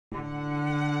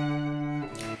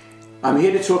I'm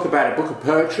here to talk about a book of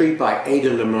poetry by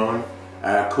Ada Limón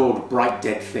called Bright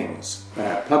Dead Things,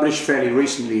 published fairly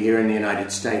recently here in the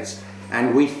United States,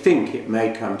 and we think it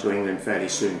may come to England fairly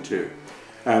soon too.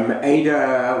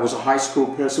 Ada was a high school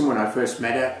person when I first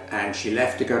met her, and she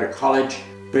left to go to college.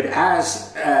 But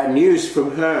as news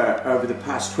from her over the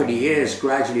past 20 years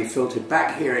gradually filtered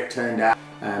back here, it turned out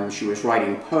she was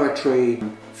writing poetry,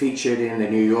 featured in the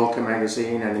New Yorker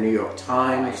magazine and the New York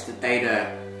Times.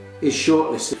 Ada is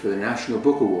shortlisted for the National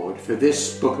Book Award for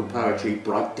this book of poetry,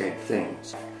 Bright Dead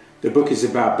Things. The book is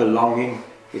about belonging,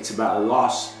 it's about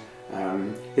loss,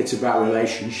 it's about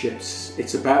relationships,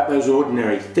 it's about those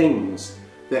ordinary things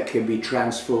that can be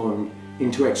transformed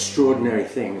into extraordinary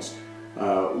things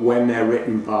when they're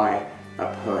written by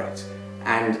a poet.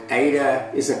 And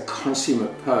Ada is a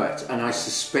consummate poet, and I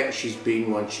suspect she's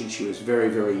been one since she was very,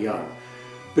 very young.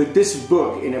 But this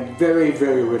book, in a very,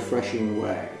 very refreshing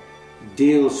way,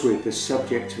 deals with the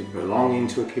subject of belonging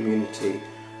to a community,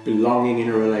 belonging in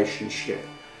a relationship,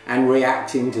 and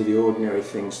reacting to the ordinary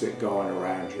things that go on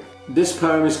around you. This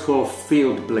poem is called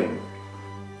Field Bling.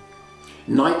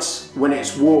 Nights when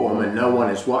it's warm and no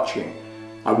one is watching,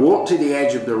 I walk to the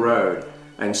edge of the road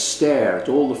and stare at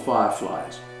all the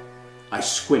fireflies. I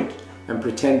squint and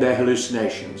pretend they're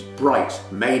hallucinations, bright,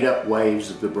 made-up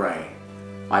waves of the brain.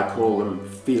 I call them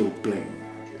Field Bling.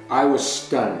 I was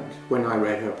stunned when I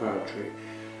read her poetry,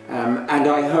 and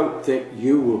I hope that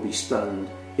you will be stunned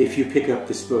if you pick up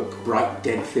this book, Bright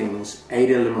Dead Things,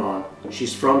 Ada Limón.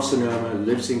 She's from Sonoma,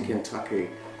 lives in Kentucky,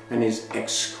 and is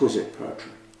exquisite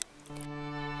poetry.